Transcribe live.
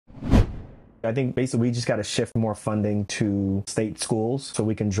I think basically we just got to shift more funding to state schools so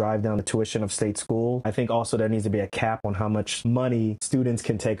we can drive down the tuition of state school. I think also there needs to be a cap on how much money students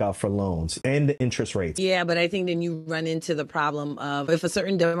can take out for loans and the interest rates. Yeah, but I think then you run into the problem of if a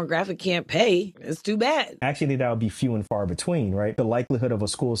certain demographic can't pay, it's too bad. Actually, that would be few and far between, right? The likelihood of a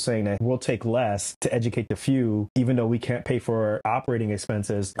school saying that we'll take less to educate the few, even though we can't pay for operating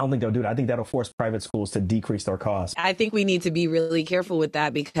expenses, I don't think they'll do that. I think that'll force private schools to decrease their costs. I think we need to be really careful with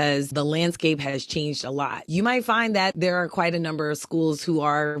that because the landscape has changed a lot. You might find that there are quite a number of schools who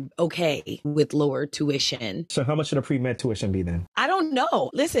are okay with lower tuition. So how much should a pre-med tuition be then? I don't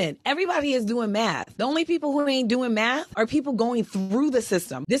know. Listen, everybody is doing math. The only people who ain't doing math are people going through the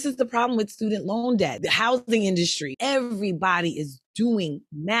system. This is the problem with student loan debt, the housing industry. Everybody is doing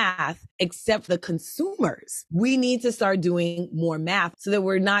math except the consumers. We need to start doing more math so that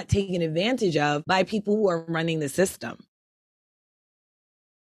we're not taken advantage of by people who are running the system.